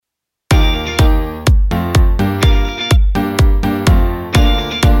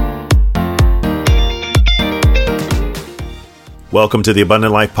Welcome to the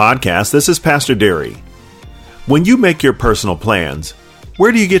Abundant Life Podcast. This is Pastor Derry. When you make your personal plans,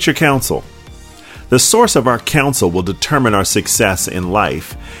 where do you get your counsel? The source of our counsel will determine our success in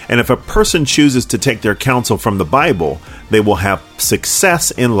life, and if a person chooses to take their counsel from the Bible, they will have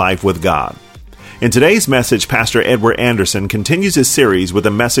success in life with God. In today's message, Pastor Edward Anderson continues his series with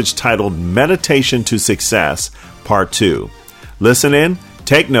a message titled Meditation to Success, Part 2. Listen in,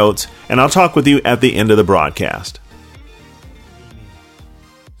 take notes, and I'll talk with you at the end of the broadcast.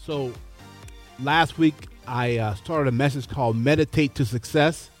 So last week I started a message called Meditate to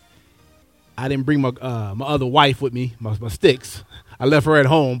Success. I didn't bring my other wife with me, my sticks. I left her at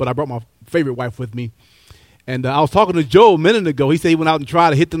home, but I brought my favorite wife with me. And I was talking to Joe a minute ago. He said he went out and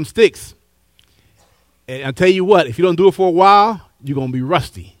tried to hit them sticks. And I'll tell you what, if you don't do it for a while, you're going to be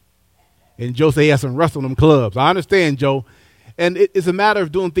rusty. And Joe said he has some rust on them clubs. I understand, Joe. And it's a matter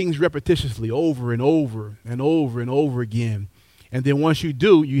of doing things repetitiously over and over and over and over again. And then once you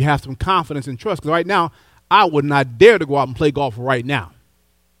do, you have some confidence and trust. Because right now, I would not dare to go out and play golf right now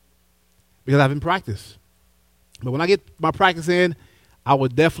because I haven't practiced. But when I get my practice in, I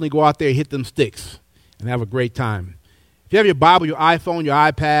would definitely go out there and hit them sticks and have a great time. If you have your Bible, your iPhone, your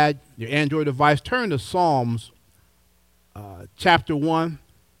iPad, your Android device, turn to Psalms chapter 1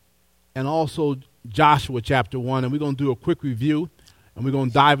 and also Joshua chapter 1. And we're going to do a quick review and we're going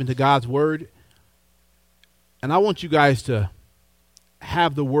to dive into God's Word. And I want you guys to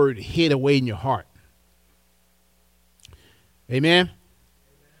have the word hid away in your heart. Amen?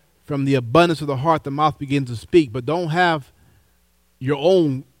 From the abundance of the heart, the mouth begins to speak. But don't have your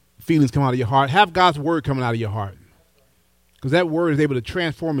own feelings come out of your heart. Have God's word coming out of your heart. Because that word is able to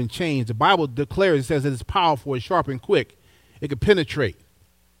transform and change. The Bible declares, it says that it's powerful, it's sharp and quick. It can penetrate.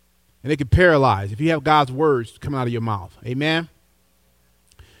 And it can paralyze if you have God's words coming out of your mouth. Amen?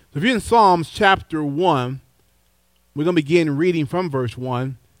 So if you're in Psalms chapter 1, we're going to begin reading from verse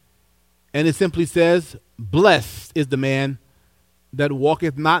 1, and it simply says, "Blessed is the man that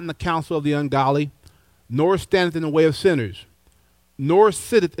walketh not in the counsel of the ungodly, nor standeth in the way of sinners, nor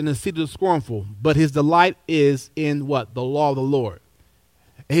sitteth in the seat of the scornful, but his delight is in" what? The law of the Lord.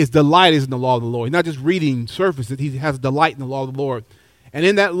 His delight is in the law of the Lord. He's not just reading surfaces. He has delight in the law of the Lord. And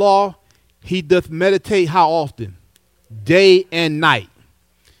in that law, he doth meditate how often? Day and night.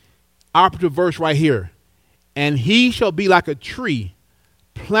 Operative verse right here. "And he shall be like a tree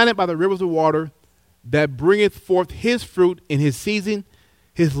planted by the rivers of water that bringeth forth his fruit in his season.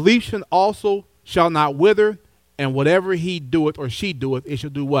 His leaf also shall not wither, and whatever he doeth or she doeth, it shall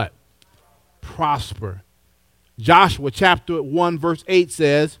do" what? Prosper. Joshua chapter 1 verse 8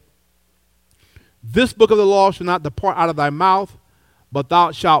 says, "This book of the law shall not depart out of thy mouth, but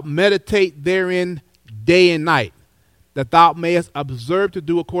thou shalt meditate therein day and night, that thou mayest observe to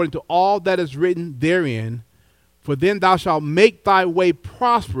do according to all that is written therein. For then thou shalt make thy way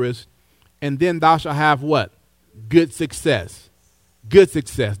prosperous, and then thou shalt have" what? Good success. Good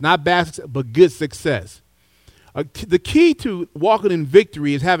success. Not bad success, but good success. The key to walking in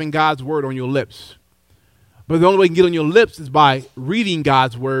victory is having God's word on your lips. But the only way you can get on your lips is by reading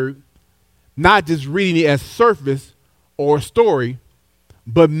God's word, not just reading it as surface or a story,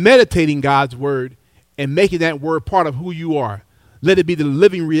 but meditating God's word and making that word part of who you are. Let it be the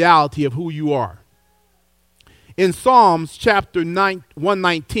living reality of who you are. In Psalms chapter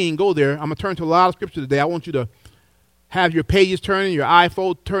 119, go there. I'm going to turn to a lot of scripture today. I want you to have your pages turning, your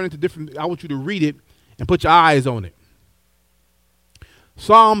iPhone turning to different. I want you to read it and put your eyes on it.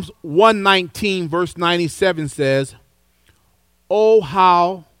 Psalms 119 verse 97 says, "Oh,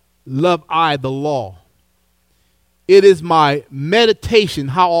 how love I the law. It is my meditation."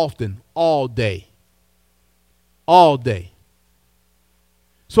 How often? All day. All day.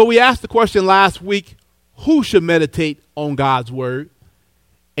 So we asked the question last week, who should meditate on God's word?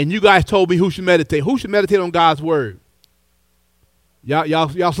 And you guys told me who should meditate. Who should meditate on God's word?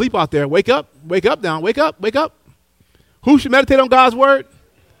 Y'all sleep out there. Wake up now. Wake up. Who should meditate on God's word?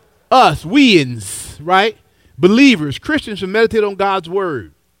 Us, weans, right? Believers, Christians should meditate on God's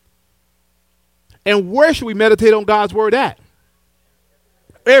word. And where should we meditate on God's word at?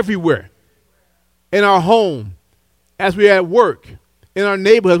 Everywhere. In our home, as we're at work, in our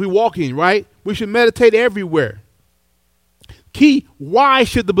neighborhood, as we walk in, right? We should meditate everywhere. Key, why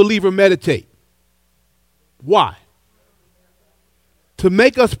should the believer meditate? Why? To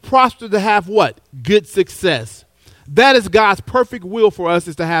make us prosper, to have what? Good success. That is God's perfect will for us,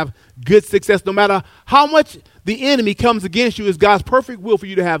 is to have good success. No matter how much the enemy comes against you, it's God's perfect will for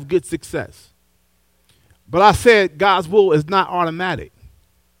you to have good success. But I said God's will is not automatic.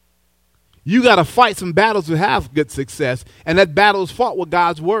 You got to fight some battles to have good success, and that battle is fought with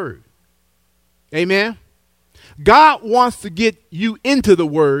God's word. Amen? God wants to get you into the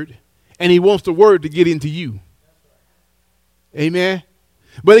word, and he wants the word to get into you. Amen.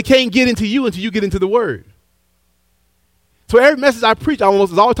 But it can't get into you until you get into the word. So every message I preach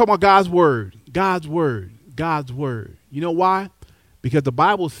almost is always talking about God's word, God's word, God's word. You know why? Because the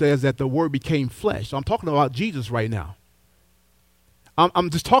Bible says that the word became flesh. So I'm talking about Jesus right now. I'm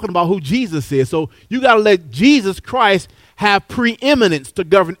just talking about who Jesus is. So you got to let Jesus Christ have preeminence to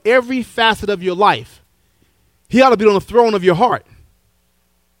govern every facet of your life. He ought to be on the throne of your heart.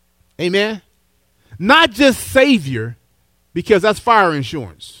 Amen. Not just Savior, because that's fire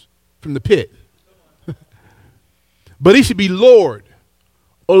insurance from the pit. But he should be Lord.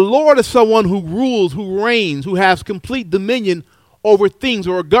 A Lord is someone who rules, who reigns, who has complete dominion over things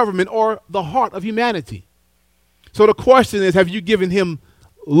or a government or the heart of humanity. So the question is, have you given him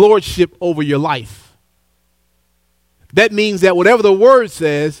lordship over your life? That means that whatever the word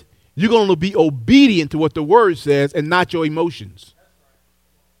says, you're going to be obedient to what the word says and not your emotions.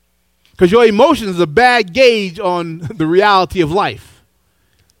 Because your emotions is a bad gauge on the reality of life.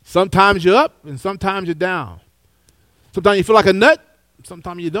 Sometimes you're up and sometimes you're down. Sometimes you feel like a nut,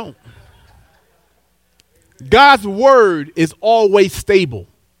 sometimes you don't. God's word is always stable.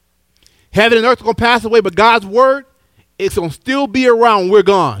 Heaven and earth are going to pass away, but God's word, it's going to still be around when we're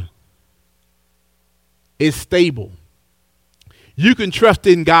gone. It's stable. You can trust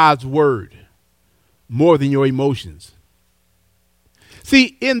in God's word more than your emotions.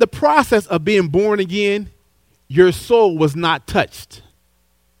 See, in the process of being born again, your soul was not touched.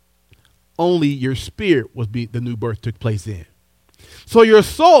 Only your spirit was the new birth took place in. So your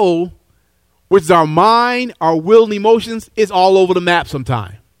soul, which is our mind, our will, and emotions, is all over the map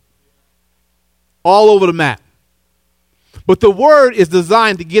sometime. All over the map. But the word is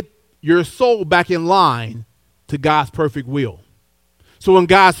designed to get your soul back in line to God's perfect will. So when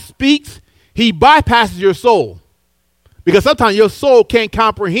God speaks, he bypasses your soul. Because sometimes your soul can't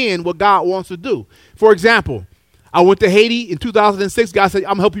comprehend what God wants to do. For example, I went to Haiti in 2006. God said,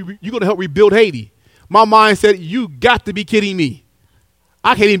 you're going to help rebuild Haiti. My mind said, you got to be kidding me.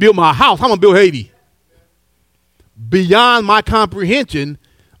 I can't even build my house. I'm going to build Haiti. Beyond my comprehension,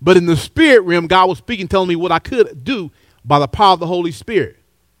 but in the spirit realm, God was speaking, telling me what I could do by the power of the Holy Spirit.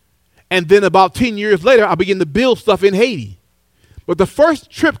 And then about 10 years later, I began to build stuff in Haiti. But the first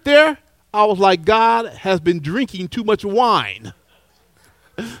trip there, I was like, God has been drinking too much wine.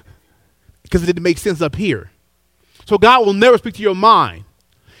 Because it didn't make sense up here. So God will never speak to your mind.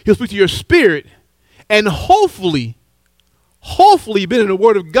 He'll speak to your spirit. And hopefully you've been in the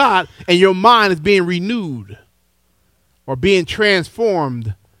word of God and your mind is being renewed or being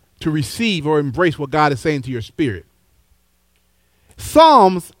transformed to receive or embrace what God is saying to your spirit.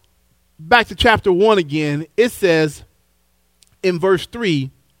 Psalms, back to chapter 1 again, it says in verse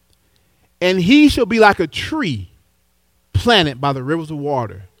 3, and he shall be like a tree planted by the rivers of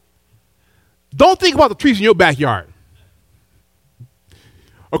water. Don't think about the trees in your backyard.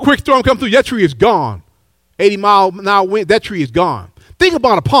 A quick storm comes through, that tree is gone. 80-mile-an-hour wind, that tree is gone. Think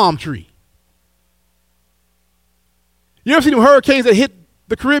about a palm tree. You ever seen them hurricanes that hit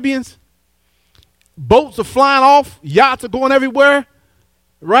the Caribbeans? Boats are flying off, yachts are going everywhere,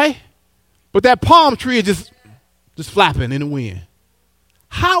 right? But that palm tree is just flapping in the wind.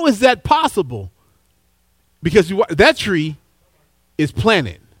 How is that possible? Because that tree is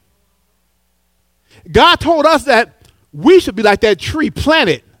planted. God told us that we should be like that tree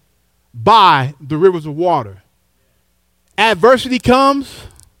planted by the rivers of water. Adversity comes,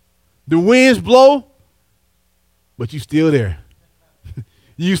 the winds blow, but you're still there.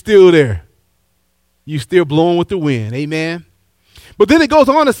 You still there. You still blowing with the wind. Amen. But then it goes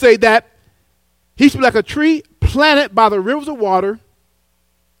on to say that he should be like a tree planted by the rivers of water.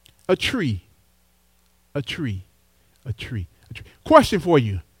 A tree. A tree. A tree. A tree. Question for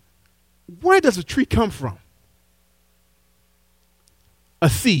you. Where does a tree come from? A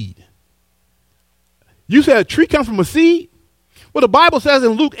seed. You said a tree comes from a seed? Well, the Bible says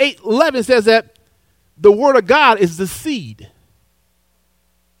in Luke 8:11 says that the word of God is the seed.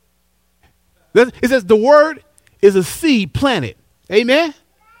 It says the word is a seed planted. Amen?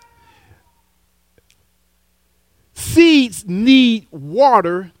 Seeds need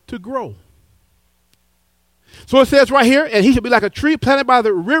water to grow. So it says right here, and he shall be like a tree planted by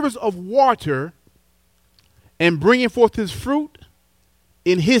the rivers of water and bringing forth his fruit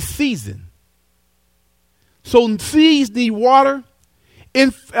in his season. So seeds need water.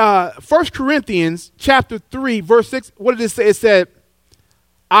 In 1 Corinthians chapter 3, verse 6, what did it say? It said,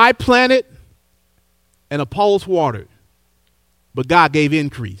 I planted and Apollos watered, but God gave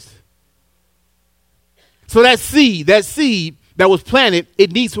increase. So that seed that was planted,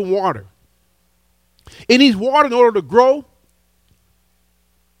 it needs some water. It needs water in order to grow.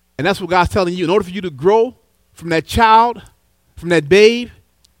 And that's what God's telling you. In order for you to grow from that child, from that babe,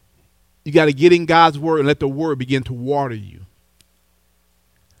 you got to get in God's word and let the word begin to water you.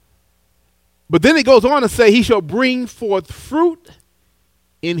 But then it goes on to say, he shall bring forth fruit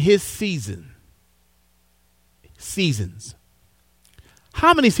in his season. Seasons.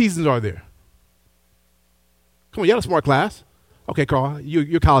 How many seasons are there? Come on, you're a smart class. Okay, Carl,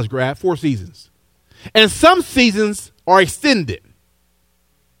 you're a college grad. 4 seasons. And some seasons are extended.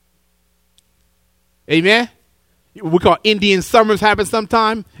 Amen? We call Indian summers happen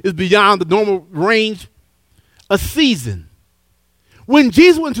sometime. It's beyond the normal range. A season. When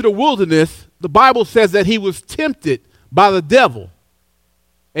Jesus went into the wilderness, the Bible says that he was tempted by the devil.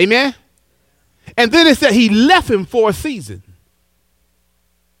 Amen? And then it said he left him for a season.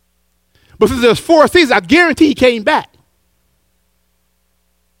 But since there's 4 seasons, I guarantee he came back.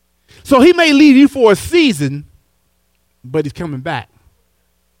 So he may leave you for a season, but he's coming back.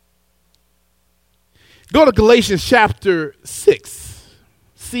 Go to Galatians chapter 6.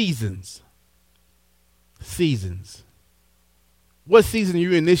 Seasons. Seasons. What season are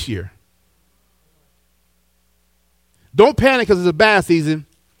you in this year? Don't panic because it's a bad season.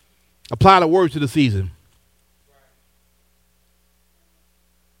 Apply the word to the season.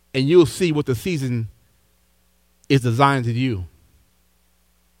 And you'll see what the season is designed to do.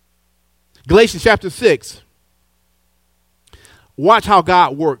 Galatians chapter 6. Watch how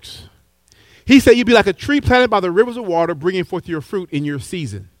God works. He said, you'll be like a tree planted by the rivers of water, bringing forth your fruit in your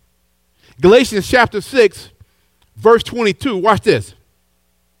season. Galatians chapter 6, verse 22. Watch this.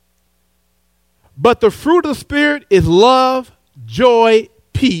 But the fruit of the Spirit is love, joy,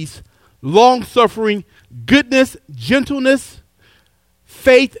 peace, long-suffering, goodness, gentleness,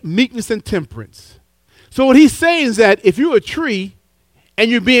 faith, meekness, and temperance. So what he's saying is that if you're a tree and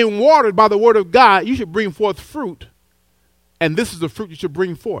you're being watered by the word of God, you should bring forth fruit. And this is the fruit you should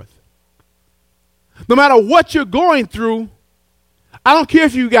bring forth. No matter what you're going through, I don't care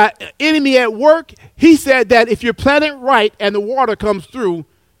if you got an enemy at work. He said that if you're planted right and the water comes through,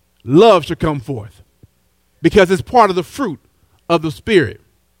 love should come forth. Because it's part of the fruit of the Spirit.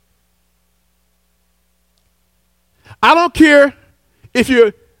 I don't care if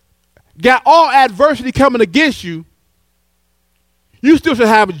you got all adversity coming against you, you still should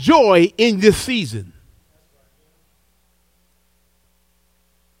have joy in this season.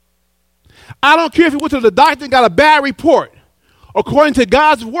 I don't care if you went to the doctor and got a bad report. According to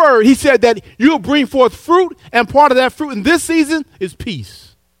God's word, he said that you'll bring forth fruit, and part of that fruit in this season is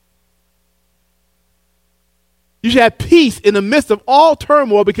peace. You should have peace in the midst of all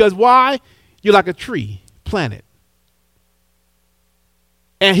turmoil because why? You're like a tree planted.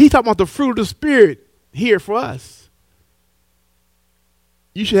 And he's talking about the fruit of the Spirit here for us.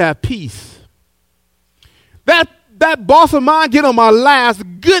 You should have peace. That boss of mine get on my last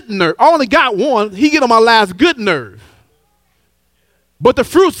good nerve. I only got one. He get on my last good nerve. But the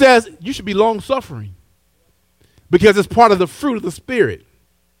fruit says you should be long-suffering because it's part of the fruit of the Spirit.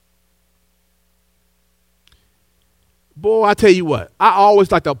 Boy, I tell you what, I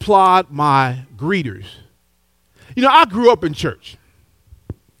always like to applaud my greeters. You know, I grew up in church.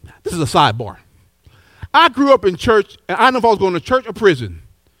 This is a sidebar. I grew up in church, and I didn't know if I was going to church or prison.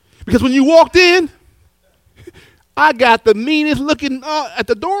 Because when you walked in, I got the meanest looking at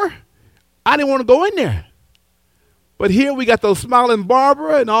the door. I didn't want to go in there. But here we got those smiling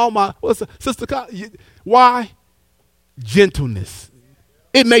Barbara and all my sister. Why? Gentleness.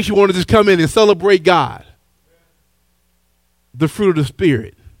 It makes you want to just come in and celebrate God. The fruit of the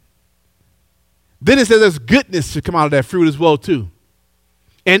Spirit. Then it says there's goodness to come out of that fruit as well too.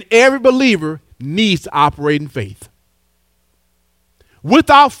 And every believer needs to operate in faith.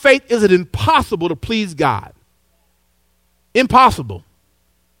 Without faith, is it impossible to please God? Impossible.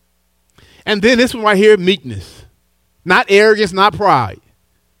 And then this one right here, meekness. Not arrogance, not pride.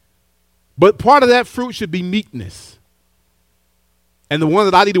 But part of that fruit should be meekness. And the one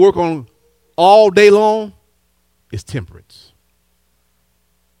that I need to work on all day long is temperance.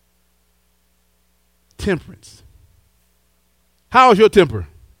 Temperance. How is your temper?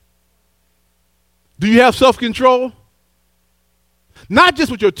 Do you have self-control? Not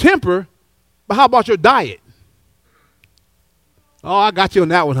just with your temper, but how about your diet? Oh, I got you on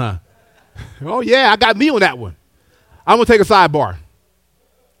that one, huh? Oh, yeah, I got me on that one. I'm going to take a sidebar.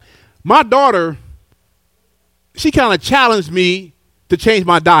 My daughter, she kind of challenged me to change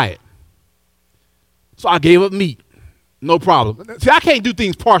my diet. So I gave up meat. No problem. See, I can't do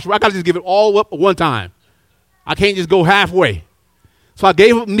things partial. I got to just give it all up at one time. I can't just go halfway. So I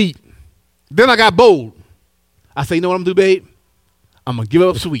gave up meat. Then I got bold. I said, you know what I'm going to do, babe? I'm going to give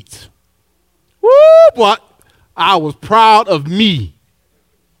up sweets. Woo, boy, I was proud of me.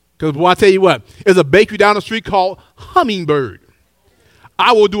 Because, boy, I tell you what, there's a bakery down the street called Hummingbird.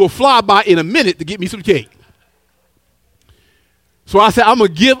 I will do a flyby in a minute to get me some cake. So I said, I'm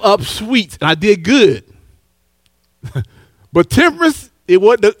going to give up sweets, and I did good. But temperance, it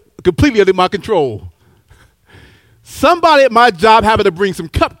wasn't completely under my control. Somebody at my job happened to bring some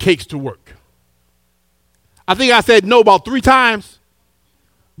cupcakes to work. I think I said no about 3 times.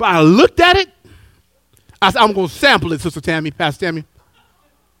 But I looked at it. I said, I'm going to sample it, Sister Tammy, Pastor Tammy.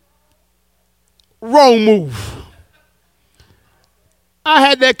 Wrong move. I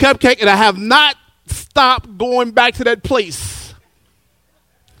had that cupcake, and I have not stopped going back to that place.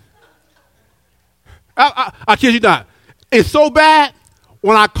 I kid you not. It's so bad,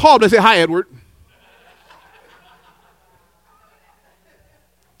 when I called, they said, hi, Edward.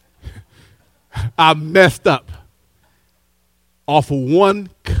 I messed up off of one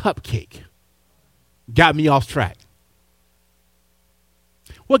cupcake. Got me off track.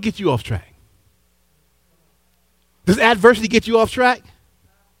 What gets you off track? Does adversity get you off track?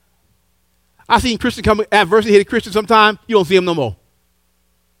 I seen Christians come, adversity hit a Christian sometime, you don't see them no more.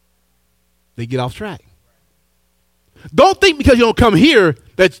 They get off track. Don't think because you don't come here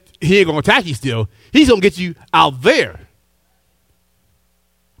that he ain't going to attack you still. He's going to get you out there.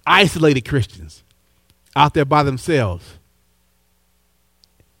 Isolated Christians out there by themselves.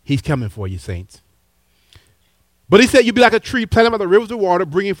 He's coming for you, saints. But he said, you'll be like a tree planted by the rivers of water,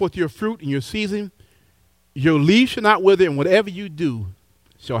 bringing forth your fruit in your season. Your leaves shall not wither, and whatever you do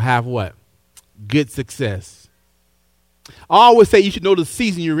shall have what? Good success. I always say you should know the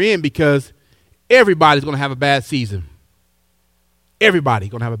season you're in because everybody's going to have a bad season. Everybody's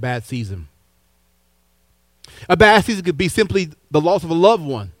going to have a bad season. A bad season could be simply the loss of a loved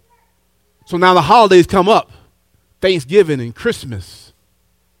one. So now the holidays come up, Thanksgiving and Christmas.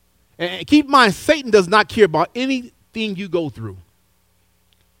 And keep in mind, Satan does not care about anything you go through.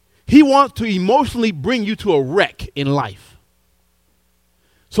 He wants to emotionally bring you to a wreck in life.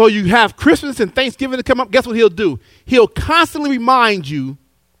 So you have Christmas and Thanksgiving to come up. Guess what he'll do? He'll constantly remind you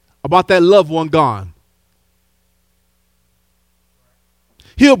about that loved one gone.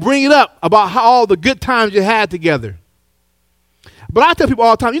 He'll bring it up about how all the good times you had together. But I tell people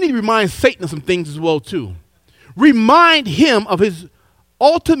all the time, you need to remind Satan of some things as well, too. Remind him of his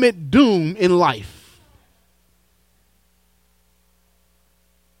ultimate doom in life.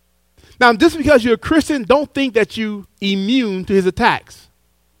 Now, just because you're a Christian, don't think that you're immune to his attacks.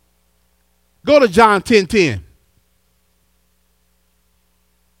 Go to John 10:10.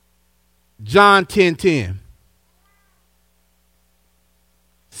 John 10:10.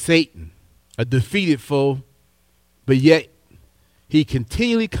 Satan, a defeated foe, but yet he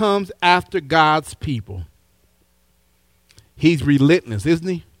continually comes after God's people. He's relentless, isn't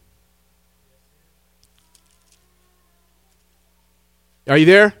he? Are you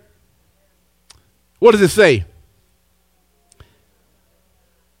there? What does it say?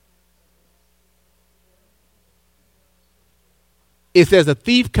 It says, a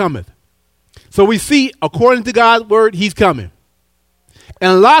thief cometh. So we see, according to God's word, he's coming.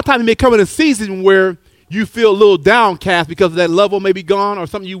 And a lot of times he may come in a season where you feel a little downcast because that loved one may be gone or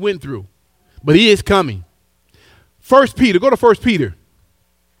something you went through. But he is coming. 1 Peter, go to 1 Peter,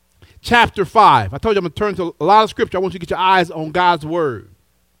 chapter 5. I told you I'm going to turn to a lot of scripture. I want you to get your eyes on God's word.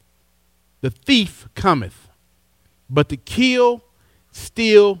 The thief cometh, but to kill,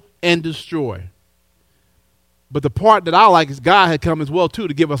 steal, and destroy. But the part that I like is God had come as well, too,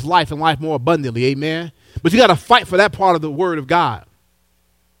 to give us life and life more abundantly. Amen. But you got to fight for that part of the word of God.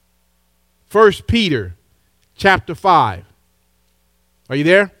 1 Peter chapter 5. Are you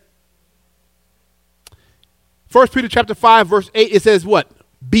there? 1 Peter chapter 5, verse 8, it says what?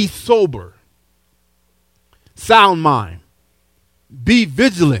 Be sober. Sound mind. Be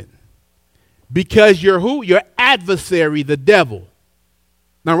vigilant. Because you're who? Your adversary, the devil.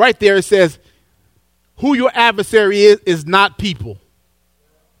 Now right there it says, who your adversary is not people.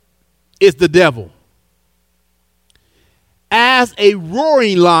 It's the devil. As a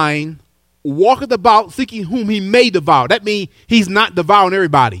roaring lion, walketh about seeking whom he may devour. That means he's not devouring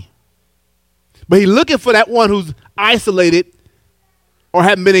everybody. But he's looking for that one who's isolated or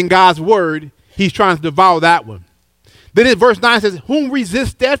haven't been in God's word. He's trying to devour that one. Then in verse 9 says, whom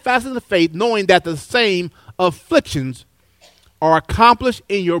resist steadfast in the faith, knowing that the same afflictions are accomplished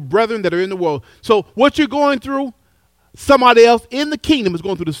in your brethren that are in the world. So what you're going through, somebody else in the kingdom is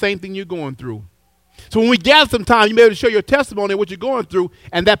going through the same thing you're going through. So when we gather sometime, you may be able to share your testimony of what you're going through,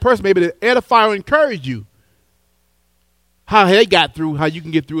 and that person may be able to edify or encourage you. How they got through, how you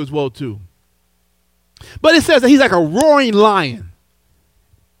can get through as well too. But it says that he's like a roaring lion.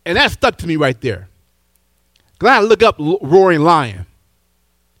 And that stuck to me right there. Because I had to look up roaring lion.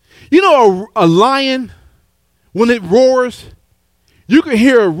 You know, a lion, when it roars, you can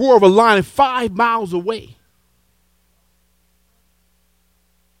hear a roar of a lion 5 miles away.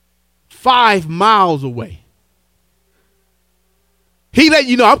 5 miles away. He let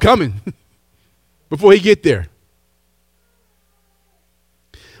you know I'm coming before he get there.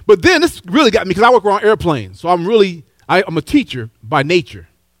 But then this really got me because I work around airplanes. So I'm a teacher by nature.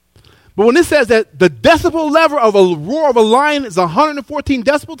 But when it says that the decibel level of a roar of a lion is 114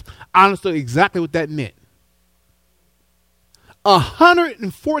 decibels, I understood exactly what that meant.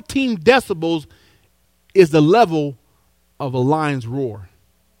 114 decibels is the level of a lion's roar.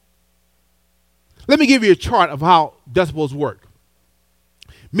 Let me give you a chart of how decibels work.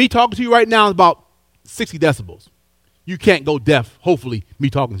 Me talking to you right now is about 60 decibels. You can't go deaf, hopefully, me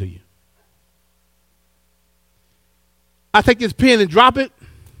talking to you. I take this pen and drop it.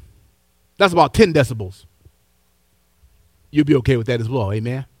 That's about 10 decibels. You'll be okay with that as well,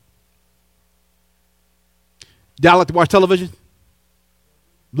 amen? Y'all like to watch television?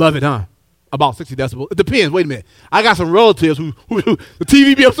 Love it, huh? About 60 decibels. It depends. Wait a minute. I got some relatives who the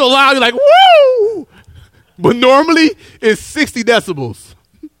TV be up so loud, you're like, woo! But normally, it's 60 decibels.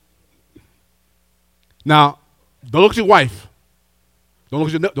 Now, don't look at your wife. Don't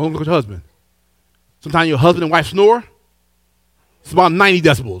look at your husband. Sometimes your husband and wife snore. It's about 90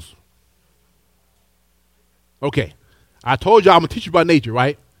 decibels. Okay. I told you I'm going to teach you by nature,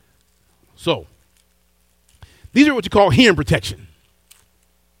 right? So, these are what you call hearing protection.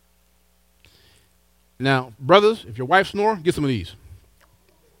 Now, brothers, if your wife snore, get some of these.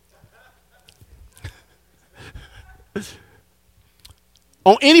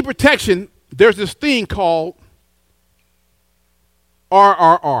 On any protection, there's this thing called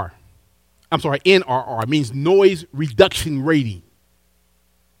NRR. It means noise reduction rating.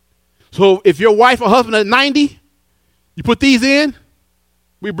 So if your wife or husband at 90, you put these in,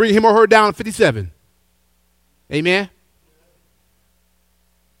 we bring him or her down to 57. Amen?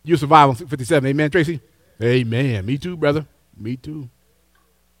 You'll survive on 57. Amen, Tracy? Amen. Me too, brother. Me too.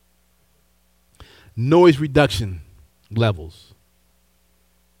 Noise reduction levels.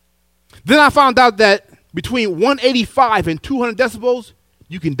 Then I found out that between 185 and 200 decibels,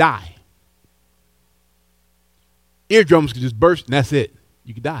 you can die. Eardrums can just burst, and that's it.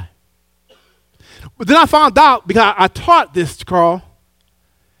 You can die. But then I found out, because I taught this, Carl,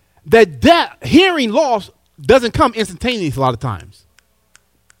 that hearing loss doesn't come instantaneous a lot of times.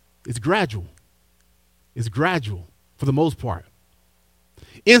 It's gradual. It's gradual for the most part.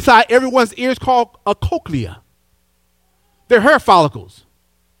 Inside everyone's ear is called a cochlea. They're hair follicles.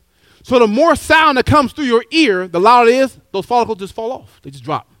 So the more sound that comes through your ear, the louder it is, those follicles just fall off. They just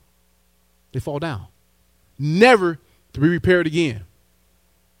drop. They fall down. Never to be repaired again.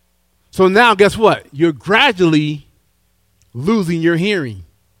 So now guess what? You're gradually losing your hearing.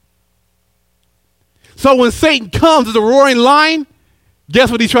 So when Satan comes as a roaring lion, guess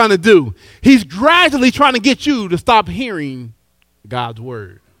what he's trying to do? He's gradually trying to get you to stop hearing God's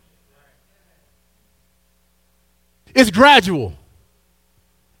word. It's gradual.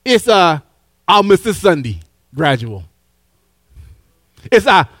 It's I'll miss this Sunday, gradual. It's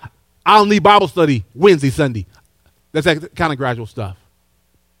I'll need Bible study Wednesday, Sunday. That's that kind of gradual stuff.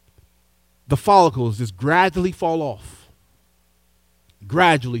 The follicles just gradually fall off.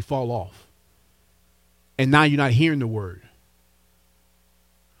 Gradually fall off. And now you're not hearing the word.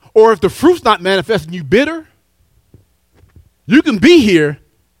 Or if the fruit's not manifesting, you bitter, you can be here,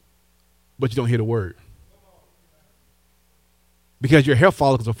 but you don't hear the word. Because your hair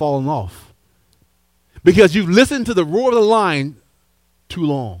follicles are falling off. Because you've listened to the roar of the lion too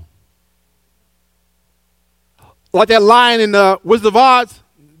long. Like that lion in Wizard of Oz.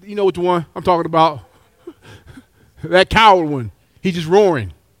 You know which one I'm talking about. That coward one. He's just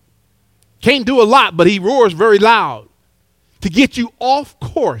roaring. Can't do a lot, but he roars very loud. To get you off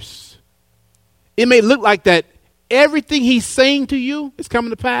course. It may look like that everything he's saying to you is coming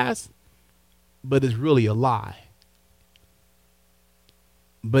to pass, but it's really a lie.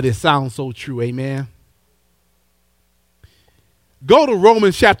 But it sounds so true, amen? Go to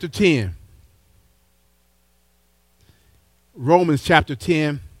Romans chapter 10. Romans chapter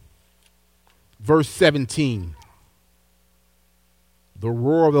 10, verse 17. The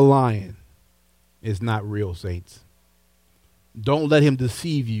roar of the lion is not real, saints. Don't let him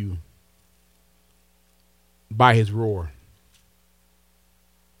deceive you by his roar.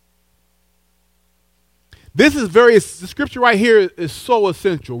 The scripture right here is so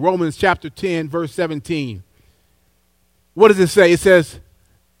essential. Romans chapter 10, verse 17. What does it say? It says,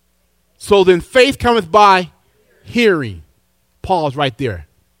 so then faith cometh by hearing. Pause right there.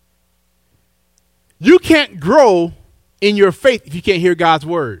 You can't grow in your faith if you can't hear God's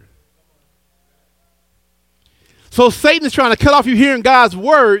word. So Satan is trying to cut off you hearing God's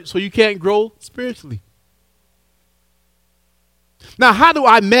word so you can't grow spiritually. Now, how do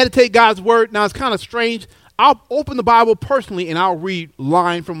I meditate God's word? Now, it's kind of strange. I'll open the Bible personally and I'll read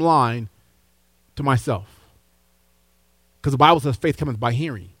line from line to myself. Because the Bible says faith comes by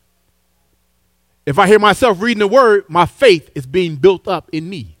hearing. If I hear myself reading the word, my faith is being built up in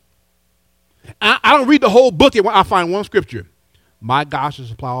me. I don't read the whole book and I find one scripture. My God shall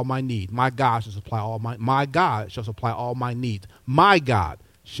supply all my needs. My God shall supply all my God shall supply all my needs. My God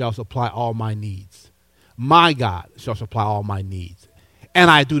shall supply all my needs. My God shall supply all my needs. And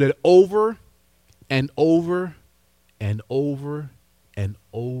I do that over and over and over and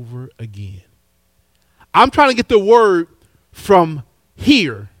over again. I'm trying to get the word from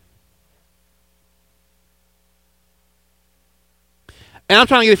here. And I'm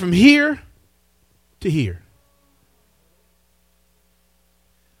trying to get it from here to here.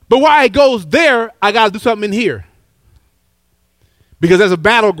 But while it goes there, I got to do something in here. Because there's a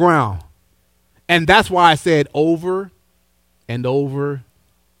battleground. And that's why I said over and over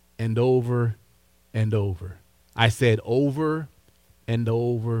and over and over. I said over and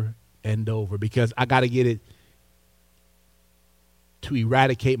over and over. Because I got to get it to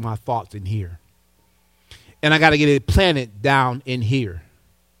eradicate my thoughts in here. And I got to get it planted down in here.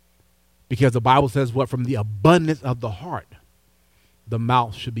 Because the Bible says what? From the abundance of the heart, the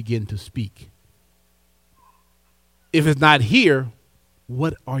mouth should begin to speak. If it's not here,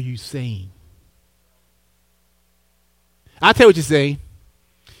 what are you saying? I'll tell you what you're saying.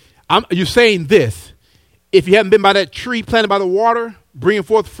 You're saying this. If you haven't been by that tree planted by the water, bringing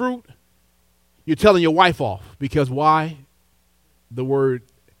forth fruit, you're telling your wife off. Because why? The word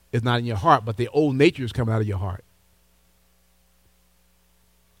is not in your heart, but the old nature is coming out of your heart.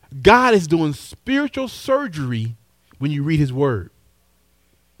 God is doing spiritual surgery when you read his word.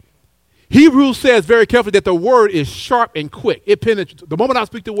 Hebrews says very carefully that the word is sharp and quick. It penetrates. The moment I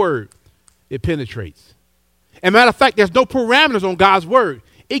speak the word, it penetrates. And matter of fact, there's no parameters on God's word.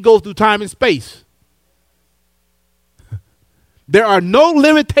 It goes through time and space. There are no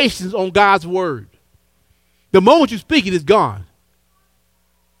limitations on God's word. The moment you speak it is gone.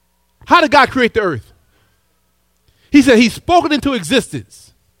 How did God create the earth? He said he spoke it into existence.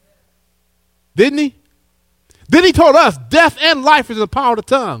 Didn't he? Then he told us death and life is in the power of the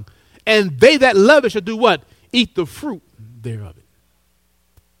tongue. And they that love it shall do what? Eat the fruit thereof.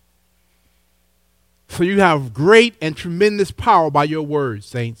 So you have great and tremendous power by your words,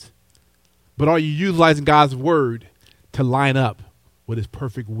 saints. But are you utilizing God's word to line up with his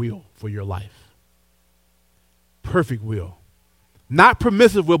perfect will for your life? Perfect will. Not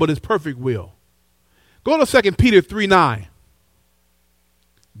permissive will, but his perfect will. Go to 2 Peter 3:9.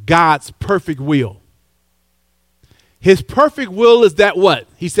 God's perfect will. His perfect will is that what?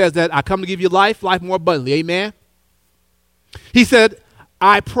 He says that I come to give you life, life more abundantly. Amen? He said,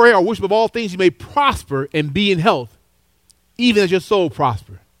 I pray or wish above all things you may prosper and be in health, even as your soul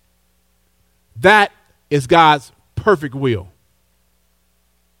prosper. That is God's perfect will.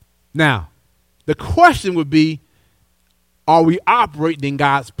 Now, the question would be, are we operating in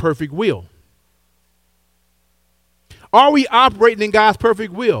God's perfect will? Are we operating in God's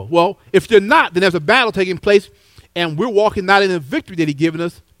perfect will? Well, if you're not, then there's a battle taking place, and we're walking not in the victory that he's given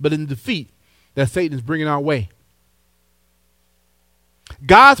us, but in the defeat that Satan is bringing our way.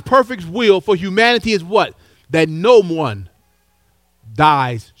 God's perfect will for humanity is what? That no one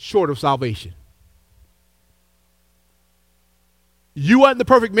dies short of salvation. You wasn't the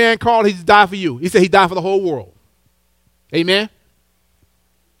perfect man called, he died for you. He said he died for the whole world. Amen?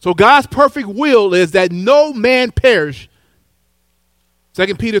 So God's perfect will is that no man perish.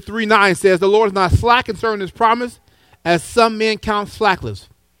 2 Peter 3:9 says, the Lord is not slack concerning his promise, as some men count slackness,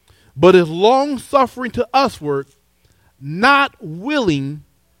 but is long-suffering to usward, not willing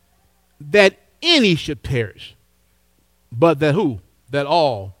that any should perish, but that who? That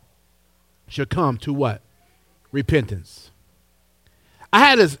all should come to what? Repentance. I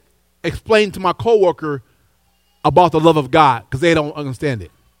had to explain to my coworker about the love of God because they don't understand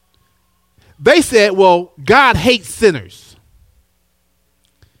it. They said, well, God hates sinners.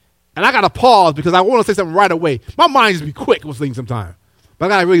 And I got to pause because I want to say something right away. My mind just be quick with things sometimes. But I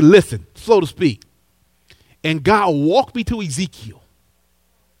got to really listen, slow to speak. And God walked me to Ezekiel.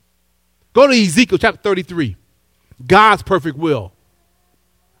 Go to Ezekiel chapter 33. God's perfect will.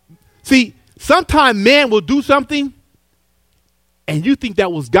 See, sometimes man will do something and you think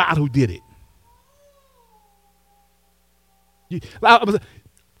that was God who did it.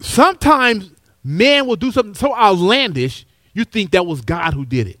 Sometimes man will do something so outlandish, you think that was God who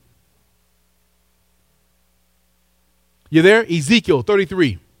did it. You there? Ezekiel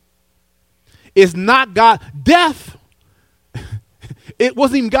 33. It's not God. Death, it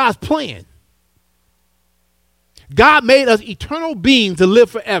wasn't even God's plan. God made us eternal beings to live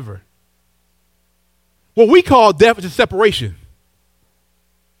forever. What we call death is a separation.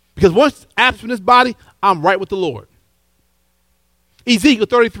 Because once absent from this body, I'm right with the Lord. Ezekiel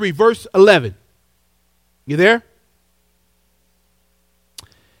 33, verse 11. You there?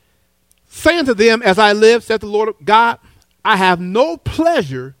 Say unto them, as I live, saith the Lord God, I have no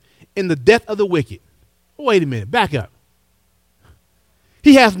pleasure in the death of the wicked. Wait a minute, back up.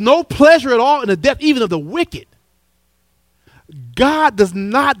 He has no pleasure at all in the death even of the wicked. God does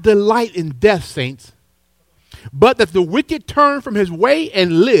not delight in death, saints, but that the wicked turn from his way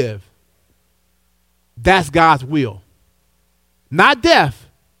and live. That's God's will. Not death.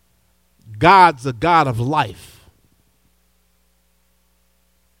 God's a God of life.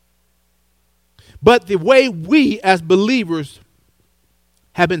 But the way we as believers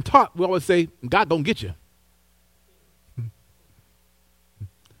have been taught, we always say, God don't get you.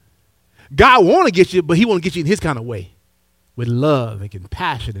 God want to get you, but he want to get you in his kind of way, with love and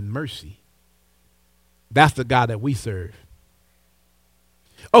compassion and mercy. That's the God that we serve.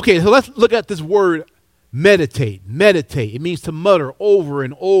 Okay, so let's look at this word meditate. Meditate. It means to mutter over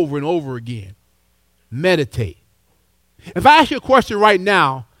and over and over again. Meditate. If I ask you a question right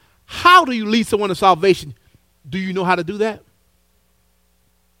now, how do you lead someone to salvation? Do you know how to do that?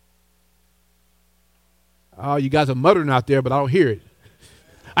 Oh, you guys are muttering out there, but I don't hear it.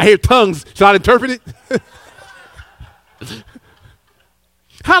 I hear tongues. Should I interpret it?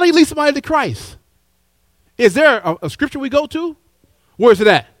 How do you lead somebody to Christ? Is there a scripture we go to? Where is it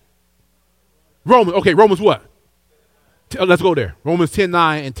at? Romans. Okay, Romans what? Let's go there. Romans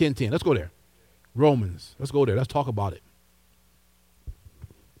 10:9 and 10:10. Let's go there. Romans. Let's go there. Let's talk about it.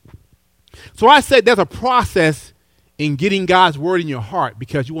 So I said there's a process in getting God's word in your heart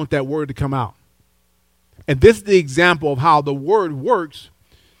because you want that word to come out. And this is the example of how the word works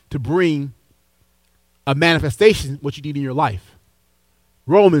to bring a manifestation what you need in your life.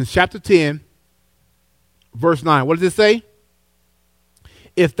 Romans chapter 10, verse 9. What does it say?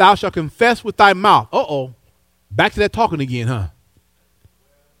 If thou shalt confess with thy mouth. Back to that talking again, huh?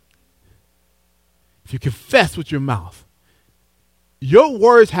 If you confess with your mouth. Your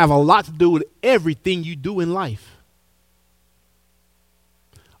words have a lot to do with everything you do in life.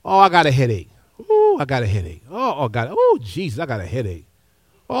 Oh, I got a headache. Oh, I got a headache. Oh, Jesus, I got a headache.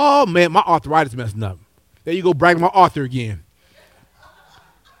 Oh, man, my arthritis messing up. There you go, bragging my author again.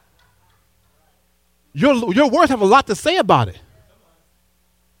 Your words have a lot to say about it.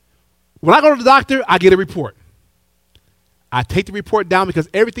 When I go to the doctor, I get a report. I take the report down because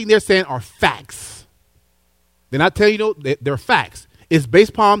everything they're saying are facts. They're not telling you, they're facts. It's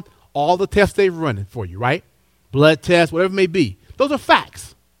based upon all the tests they've run for you, right? Blood tests, whatever it may be. Those are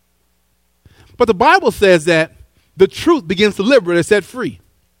facts. But the Bible says that the truth begins to liberate and set free.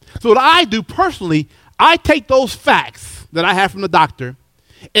 So what I do personally, I take those facts that I have from the doctor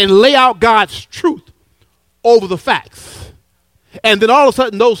and lay out God's truth over the facts. And then all of a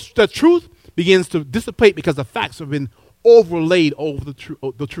sudden, the truth begins to dissipate because the facts have been overlaid over the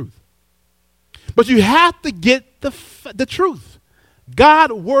truth. But you have to get the truth.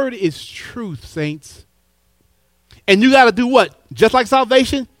 God's word is truth, saints. And you got to do what? Just like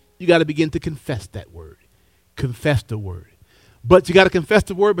salvation, you got to begin to confess that word. Confess the word. But you got to confess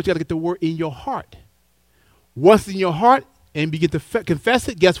the word, but you got to get the word in your heart. Once in your heart and begin to confess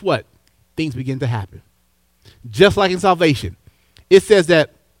it, guess what? Things begin to happen. Just like in salvation. It says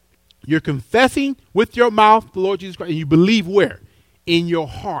that you're confessing with your mouth the Lord Jesus Christ, and you believe where? In your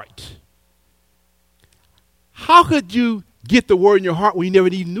heart. How could you get the word in your heart when you never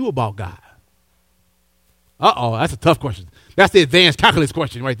even knew about God? That's a tough question. That's the advanced calculus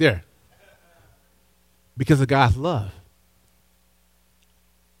question right there. Because of God's love.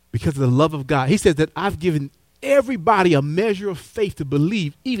 Because of the love of God. He says that I've given everybody a measure of faith to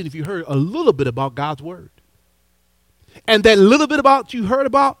believe, even if you heard a little bit about God's word. And that little bit about you heard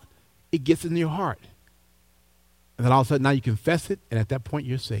about, it gets in your heart. And then all of a sudden now you confess it, and at that point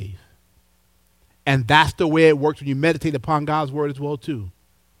you're saved. And that's the way it works when you meditate upon God's word as well too.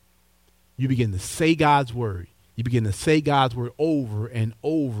 You begin to say God's word. You begin to say God's word over and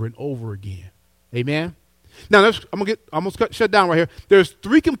over and over again. Amen? Now, I'm going to shut down right here. There's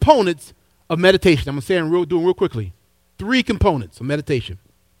 3 components of meditation. I'm going to say them doing real quickly. 3 components of meditation.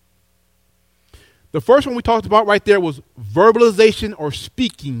 The first one we talked about right there was verbalization or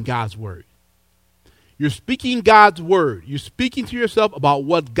speaking God's word. You're speaking God's word. You're speaking to yourself about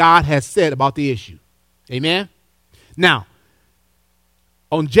what God has said about the issue. Amen? Now,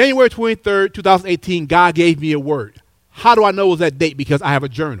 on January 23rd, 2018, God gave me a word. How do I know it was that date? Because I have a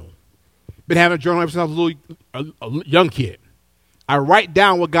journal. Been having a journal ever since I was a young kid. I write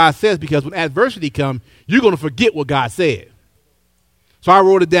down what God says because when adversity comes, you're going to forget what God said. So I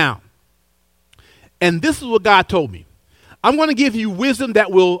wrote it down. And this is what God told me. I'm going to give you wisdom that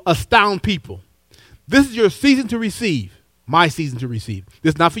will astound people. This is your season to receive. My season to receive.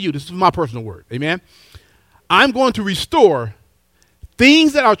 This is not for you. This is my personal word. Amen. I'm going to restore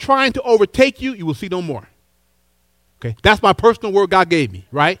things that are trying to overtake you. You will see no more. Okay. That's my personal word God gave me,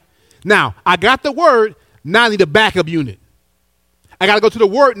 right? Now, I got the word. Now I need a backup unit. I got to go to the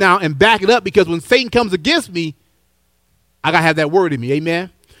word now and back it up because when Satan comes against me, I got to have that word in me. Amen.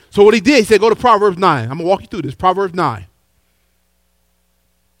 So what he did, he said, go to Proverbs 9. I'm going to walk you through this. Proverbs 9.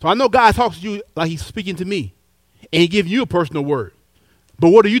 So I know God talks to you like he's speaking to me. And he gives you a personal word. But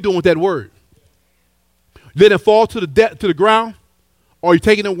what are you doing with that word? Let it fall to the ground? Or are you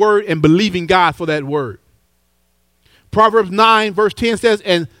taking the word and believing God for that word? Proverbs 9 verse 10 says,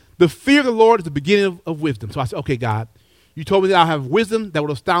 and the fear of the Lord is the beginning of wisdom. So I said, okay, God, you told me that I'll have wisdom that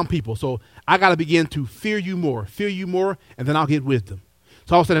will astound people. So I got to begin to fear you more, and then I'll get wisdom.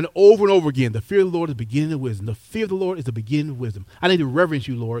 So I was saying over and over again, the fear of the Lord is the beginning of wisdom. The fear of the Lord is the beginning of wisdom. I need to reverence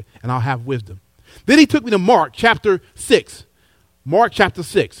you, Lord, and I'll have wisdom. Then he took me to Mark chapter 6. Mark chapter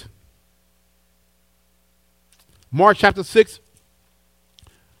 6. Mark chapter 6,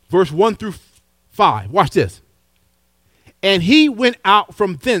 verse 1 through 5. Watch this. And he went out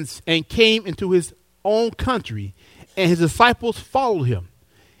from thence and came into his own country, and his disciples followed him.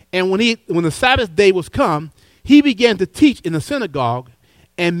 And when the Sabbath day was come, he began to teach in the synagogue,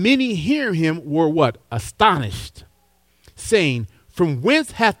 and many hearing him were what? Astonished, saying, from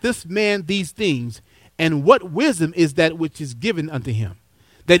whence hath this man these things, and what wisdom is that which is given unto him,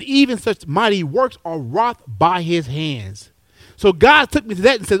 that even such mighty works are wrought by his hands? So God took me to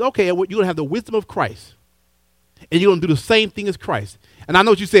that and said, okay, you're going to have the wisdom of Christ, and you're going to do the same thing as Christ. And I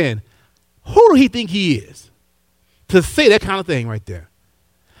know what you're saying. Who do he think he is to say that kind of thing right there?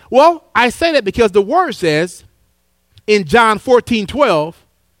 Well, I say that because the word says in John 14:12,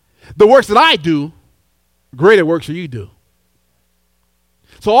 the works that I do, greater works shall you do.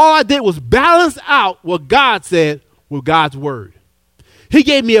 So all I did was balance out what God said with God's word. He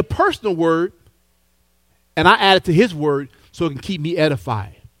gave me a personal word, and I added to his word so it can keep me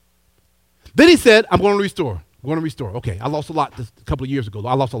edified. Then he said, I'm going to restore. I'm going to restore. Okay, I lost a lot a couple of years ago.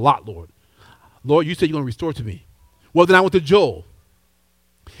 I lost a lot, Lord. Lord, you said you're going to restore to me. Well, then I went to Joel.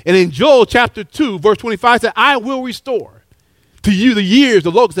 And in Joel chapter 2, verse 25 said, I will restore to you the years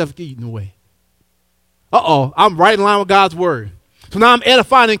the locusts have eaten away. I'm right in line with God's word. So now I'm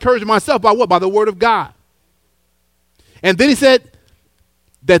edifying and encouraging myself by what? By the word of God. And then he said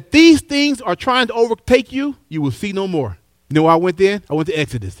that these things are trying to overtake you. You will see no more. You know where I went then? I went to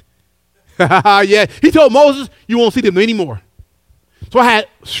Exodus. Yeah, he told Moses, you won't see them anymore. So I had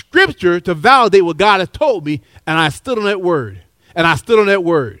scripture to validate what God had told me, and I stood on that word. And I stood on that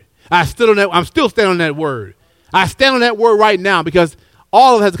word. I'm still standing on that word. I stand on that word right now because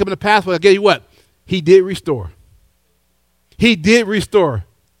all of it has to come to pass. But I tell you what, he did restore. He did restore.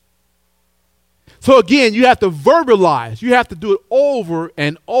 So again, you have to verbalize. You have to do it over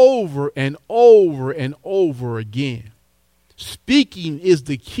and over and over and over again. Speaking is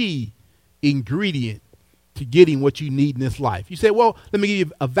the key ingredient to getting what you need in this life. You say, well, let me give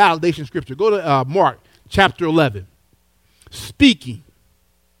you a validation scripture. Go to Mark chapter 11. Speaking.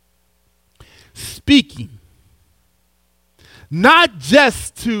 Not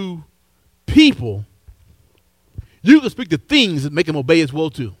just to people. You can speak to things that make them obey as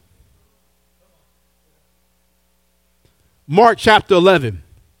well too. Mark chapter 11.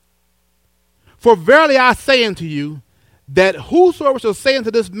 For verily I say unto you, that whosoever shall say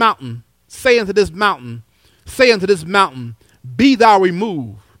unto this mountain, be thou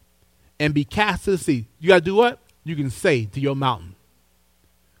removed, and be cast to the sea. You got to do what? You can say to your mountain.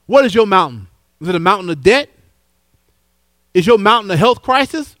 What is your mountain? Is it a mountain of debt? Is your mountain a health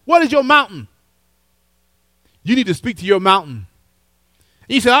crisis? What is your mountain? You need to speak to your mountain.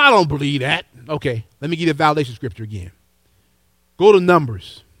 And you say, I don't believe that. Okay, let me give you a validation scripture again. Go to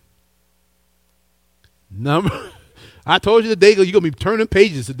Numbers. I told you today you're going to be turning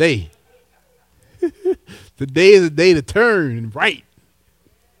pages today. Today is the day to turn and write.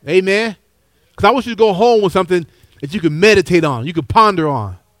 Amen. Because I want you to go home with something that you can meditate on, you can ponder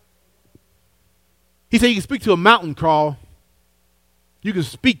on. He said you can speak to a mountain, Carl. You can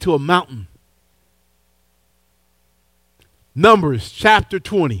speak to a mountain. Numbers chapter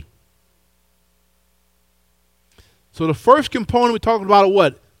 20. So the first component we're talking about is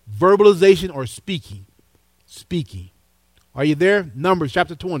what? Verbalization or speaking. Speaking. Are you there? Numbers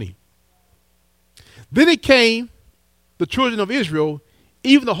chapter 20. Then the children of Israel,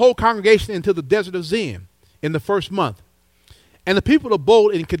 even the whole congregation, into the desert of Zin in the first month. And the people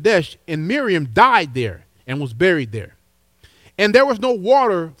abode in Kadesh, and Miriam died there and was buried there. And there was no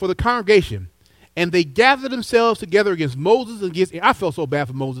water for the congregation. And they gathered themselves together against Moses and against, I felt so bad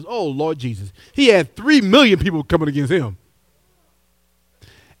for Moses. Oh, Lord Jesus. He had 3 million people coming against him.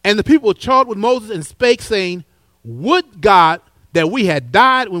 And the people charged with Moses and spake, saying, would God that we had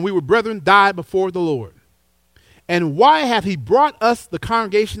died when we were brethren, died before the Lord. And why hath he brought us, the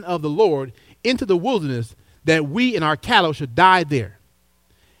congregation of the Lord, into the wilderness, that we and our cattle should die there?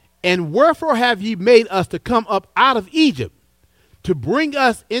 And wherefore have ye made us to come up out of Egypt, to bring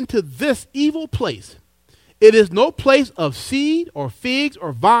us into this evil place? It is no place of seed or figs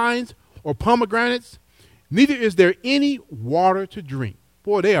or vines or pomegranates, neither is there any water to drink.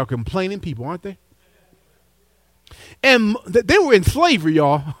 Boy, they are complaining people, aren't they? And they were in slavery,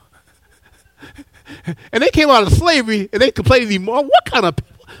 y'all. And they came out of slavery and they complained anymore. What kind of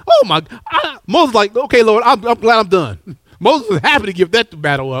people? Oh my God. Moses like, okay, Lord, I'm glad I'm done. Moses was happy to give that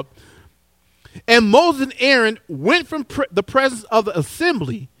battle up. And Moses and Aaron went from the presence of the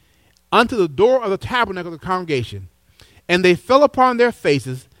assembly unto the door of the tabernacle of the congregation. And they fell upon their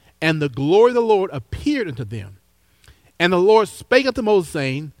faces, and the glory of the Lord appeared unto them. And the Lord spake unto Moses,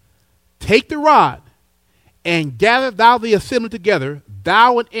 saying, take the rod, and gather thou the assembly together,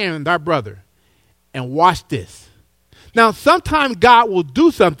 thou and Aaron thy brother, and watch this. Now, sometimes God will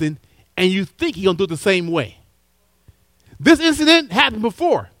do something, and you think he's going to do it the same way. This incident happened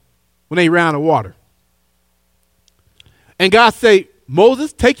before when they ran out of water. And God say,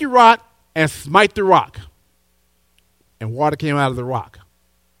 Moses, take your rod and smite the rock. And water came out of the rock.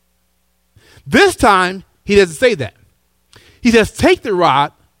 This time, he doesn't say that. He says, take the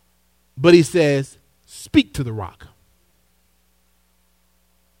rod, but he says, speak to the rock.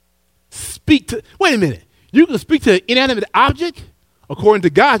 Wait a minute. You can speak to an inanimate object? According to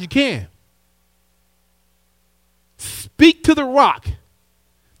God, you can. Speak to the rock.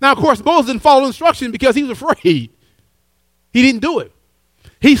 Now, of course, Moses didn't follow instruction because he was afraid. He didn't do it.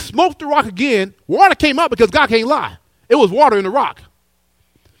 He smoked the rock again. Water came up because God can't lie. It was water in the rock.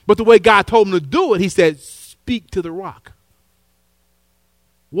 But the way God told him to do it, he said, speak to the rock.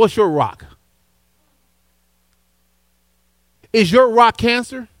 What's your rock? Is your rock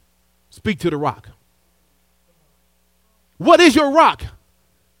cancer? Speak to the rock. What is your rock?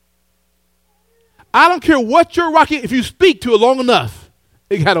 I don't care what your rock is. If you speak to it long enough,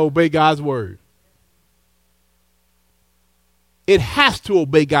 it got to obey God's word. It has to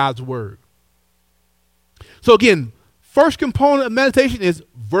obey God's word. So again, first component of meditation is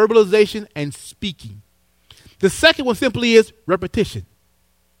verbalization and speaking. The second one simply is repetition.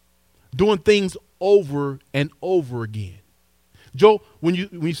 Doing things over and over again. Joe, when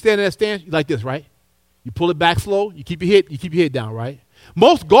you stand in that stance, you like this, right? You pull it back slow, you keep your head down, right?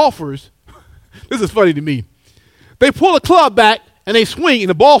 Most golfers, this is funny to me. They pull a club back and they swing and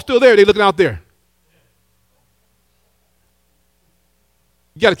the ball's still there, they're looking out there.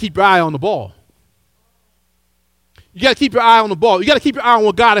 You got to keep your eye on the ball. You got to keep your eye on the ball. You got to keep your eye on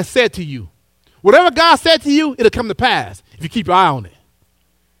what God has said to you. Whatever God said to you, it'll come to pass if you keep your eye on it.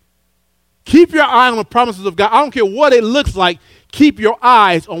 Keep your eye on the promises of God. I don't care what it looks like. Keep your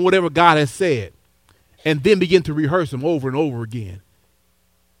eyes on whatever God has said. And then begin to rehearse them over and over again.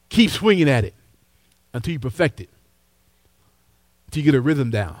 Keep swinging at it until you perfect it. Until you get a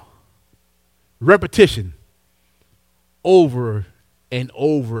rhythm down. Repetition. Over and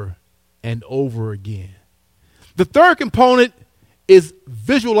over and over again. The third component is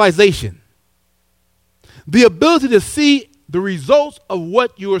visualization. The ability to see the results of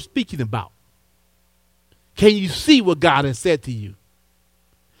what you are speaking about. Can you see what God has said to you?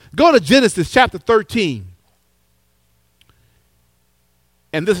 Go to Genesis chapter 13.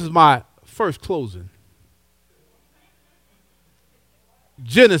 And this is my first closing.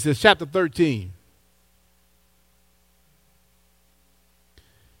 Genesis chapter 13.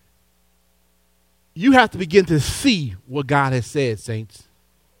 You have to begin to see what God has said, saints.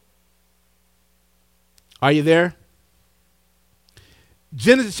 Are you there?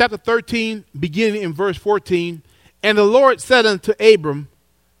 Genesis chapter 13, beginning in verse 14. And the Lord said unto Abram,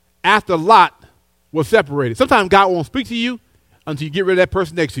 after Lot was separated. Sometimes God won't speak to you until you get rid of that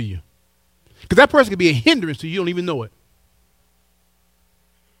person next to you. Because that person can be a hindrance to you, you don't even know it.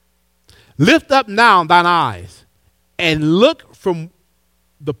 Lift up now thine eyes and look from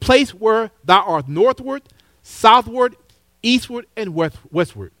the place where thou art northward, southward, eastward, and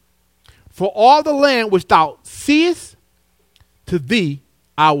westward. For all the land which thou seest, to thee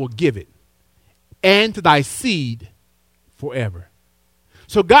I will give it, and to thy seed forever.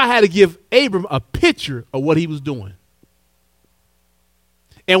 So God had to give Abram a picture of what he was doing.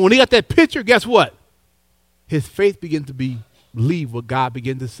 And when he got that picture, guess what? His faith began to believe what God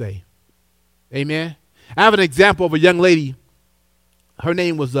began to say. Amen. I have an example of a young lady. Her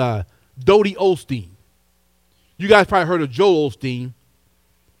name was Dodie Osteen. You guys probably heard of Joel Osteen.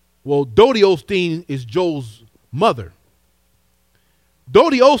 Well, Dodie Osteen is Joel's mother.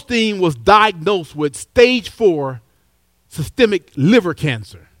 Dodie Osteen was diagnosed with stage 4 systemic liver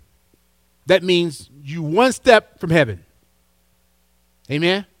cancer. That means you one step from heaven.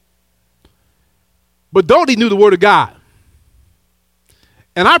 Amen. But Dodie knew the word of God.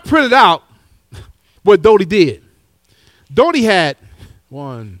 And I printed out what Dodie did. Dodie had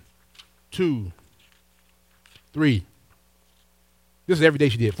 1, 2, 3. This is every day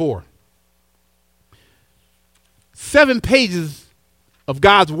she did 4. 7 pages of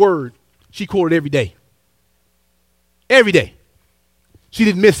God's word she quoted every day. Every day. She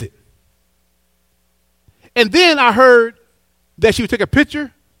didn't miss it. And then I heard that she would take a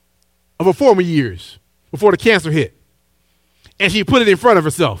picture of her former years before the cancer hit. And she put it in front of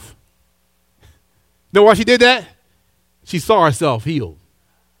herself. Know why she did that? She saw herself healed.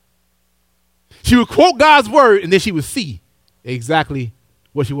 She would quote God's word and then she would see exactly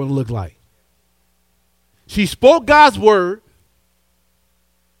what she wanted to look like. She spoke God's word.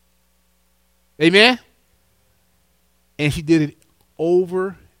 Amen. And she did it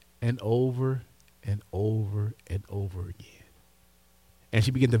over and over and over and over again. And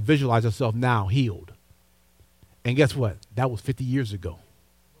she began to visualize herself now healed. And guess what? That was 50 years ago.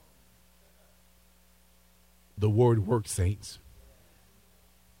 The word works, saints.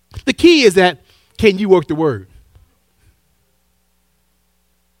 The key is that, can you work the word?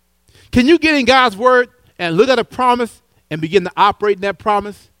 Can you get in God's word and look at a promise and begin to operate in that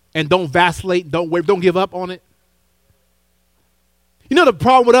promise and don't vacillate, don't waver, don't give up on it? You know the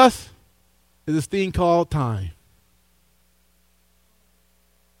problem with us is this thing called time.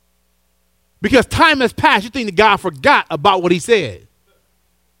 Because time has passed, you think that God forgot about what he said.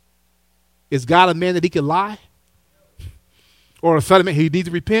 Is God a man that he can lie? Or a son of man he needs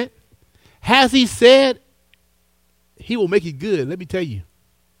to repent? Has he said he will make it good? Let me tell you.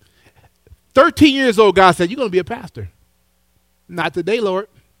 13 years old, God said, you're going to be a pastor. Not today, Lord.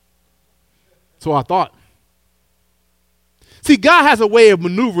 So I thought. See, God has a way of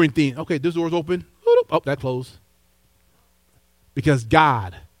maneuvering things. Okay, this door's open. Oh, that closed. Because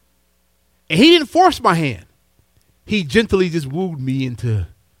God. And he didn't force my hand. He gently just wooed me into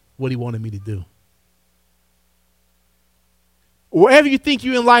what he wanted me to do. Wherever you think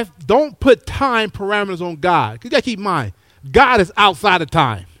you're in life, don't put time parameters on God. You got to keep in mind, God is outside of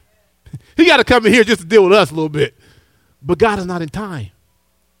time. He got to come in here just to deal with us a little bit. But God is not in time.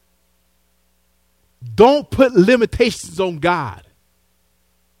 Don't put limitations on God.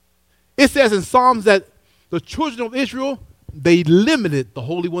 It says in Psalms that the children of Israel, they limited the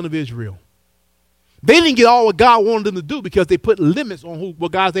Holy One of Israel. They didn't get all what God wanted them to do because they put limits on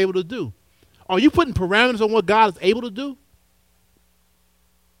what God's able to do. Are you putting parameters on what God is able to do?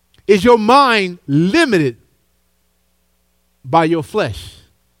 Is your mind limited by your flesh?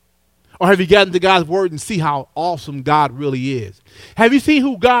 Or have you gotten to God's word and see how awesome God really is? Have you seen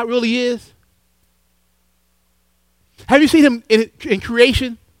who God really is? Have you seen him in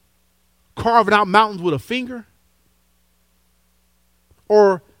creation carving out mountains with a finger?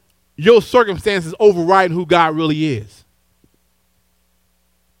 Or your circumstances overriding who God really is?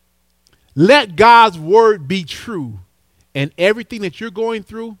 Let God's word be true and everything that you're going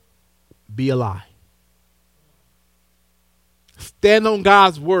through be a lie. Stand on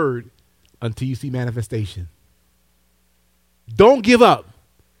God's word until you see manifestation. Don't give up.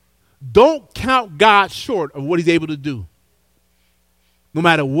 Don't count God short of what he's able to do, no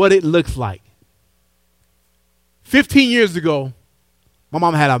matter what it looks like. 15 years ago, my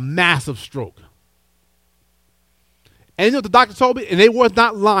mom had a massive stroke. And you know what the doctor told me? And they was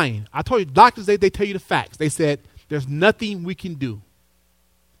not lying. I told you, doctors, they tell you the facts. They said, there's nothing we can do.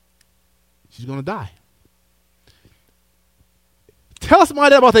 She's going to die. Tell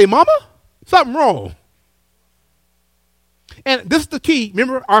somebody about their mama, something wrong. And this is the key.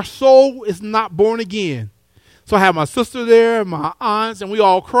 Remember, our soul is not born again. So I have my sister there, my aunts, and we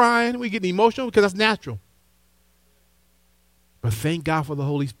all crying. We getting emotional because that's natural. But thank God for the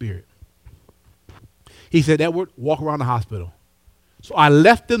Holy Spirit. He said, Edward, walk around the hospital. So I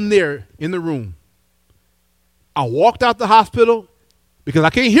left them there in the room. I walked out the hospital because I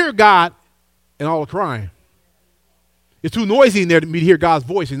can't hear God and all the crying. It's too noisy in there for me to hear God's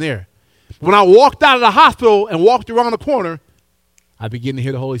voice in there. When I walked out of the hospital and walked around the corner, I began to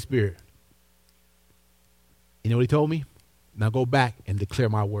hear the Holy Spirit. You know what he told me? Now go back and declare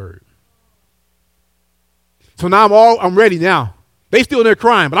my word. So now I'm ready now. They still in there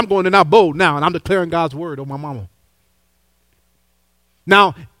crying, but I'm going in out bold now, and I'm declaring God's word on my mama.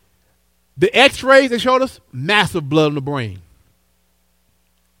 Now, the x-rays they showed us, massive blood in the brain.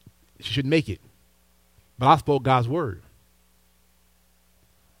 She shouldn't make it. But I spoke God's word.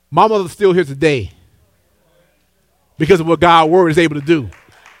 My mother's still here today because of what God's word is able to do.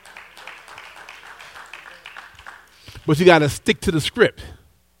 But you got to stick to the script.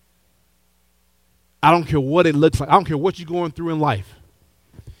 I don't care what it looks like. I don't care what you're going through in life.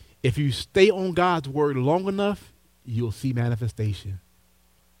 If you stay on God's word long enough, you'll see manifestation.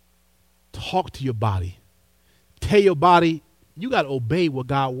 Talk to your body. Tell your body, you got to obey what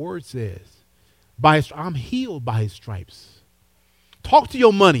God's word says. I'm healed by his stripes. Talk to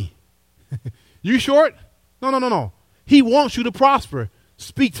your money. You short? No. He wants you to prosper.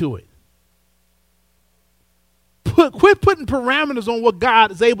 Speak to it. Quit putting parameters on what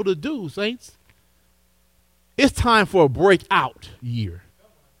God is able to do, saints. It's time for a breakout year.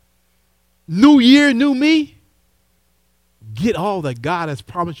 New year, new me. Get all that God has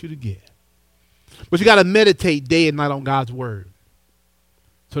promised you to get. But you got to meditate day and night on God's word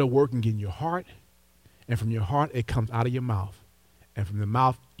so the word can get in your heart. And from your heart, it comes out of your mouth. And from the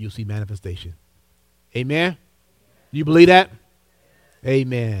mouth, you'll see manifestation. Amen? You believe that?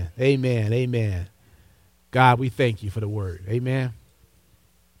 Amen. Amen. Amen. God, we thank you for the word. Amen.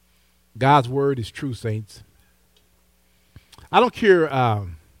 God's word is true, saints. I don't care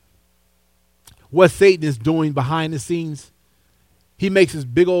what Satan is doing behind the scenes. He makes his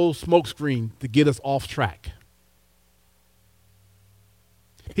big old smoke screen to get us off track.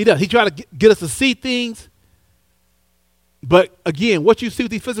 He does. He tries to get us to see things. But again, what you see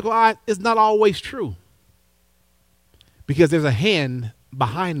with the physical eye is not always true. Because there's a hand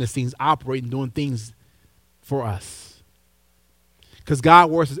behind the scenes operating, doing things for us. Because God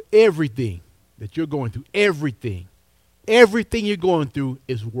works everything that you're going through, everything you're going through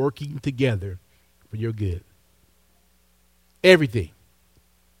is working together for your good. Everything.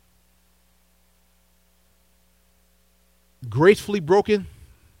 Gracefully broken.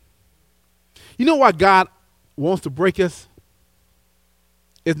 You know why God wants to break us?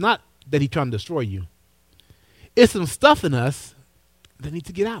 It's not that he's trying to destroy you. It's some stuff in us that needs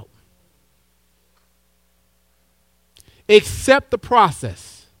to get out. Accept the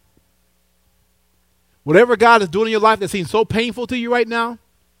process. Whatever God is doing in your life that seems so painful to you right now,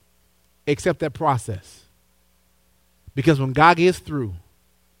 accept that process. Because when God gets through,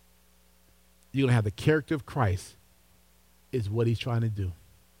 you're going to have the character of Christ is what he's trying to do.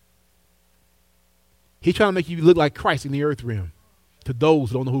 He's trying to make you look like Christ in the earth realm to those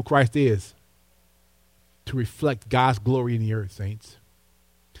who don't know who Christ is, to reflect God's glory in the earth, saints.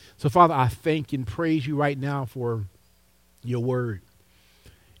 So, Father, I thank and praise you right now for your word.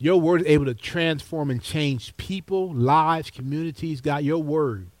 Your word is able to transform and change people, lives, communities. God, your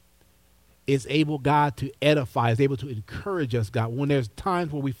word is able, God, to edify, is able to encourage us, God. When there's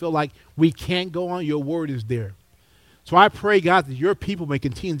times where we feel like we can't go on, your word is there. So I pray, God, that your people may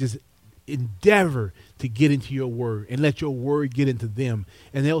continue to just endeavor to get into your word and let your word get into them,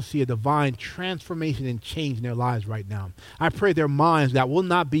 and they'll see a divine transformation and change in their lives right now. I pray their minds, God, will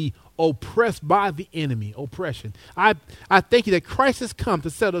not be oppressed by the enemy, oppression. I thank you that Christ has come to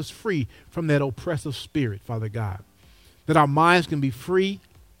set us free from that oppressive spirit, Father God, that our minds can be free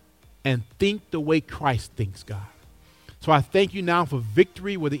and think the way Christ thinks, God. So I thank you now for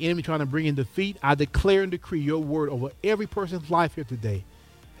victory where the enemy trying to bring in defeat. I declare and decree your word over every person's life here today,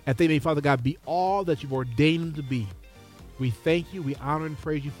 that they may, Father God, be all that you've ordained them to be. We thank you, we honor and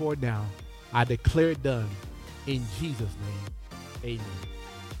praise you for it now. I declare it done. In Jesus' name, amen.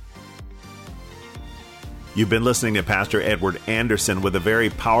 You've been listening to Pastor Edward Anderson with a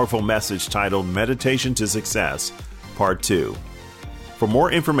very powerful message titled Meditation to Success, Part 2. For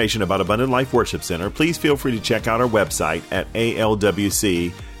more information about Abundant Life Worship Center, please feel free to check out our website at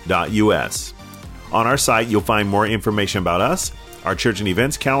alwc.us. On our site, you'll find more information about us, our church and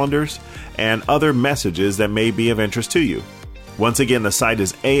events calendars, and other messages that may be of interest to you. Once again, the site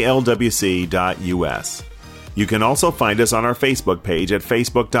is alwc.us. You can also find us on our Facebook page at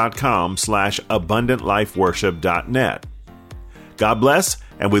facebook.com/abundantlifeworship.net. God bless,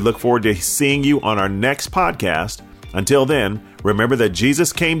 and we look forward to seeing you on our next podcast. Until then, remember that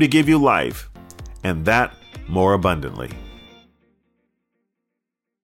Jesus came to give you life, and that more abundantly.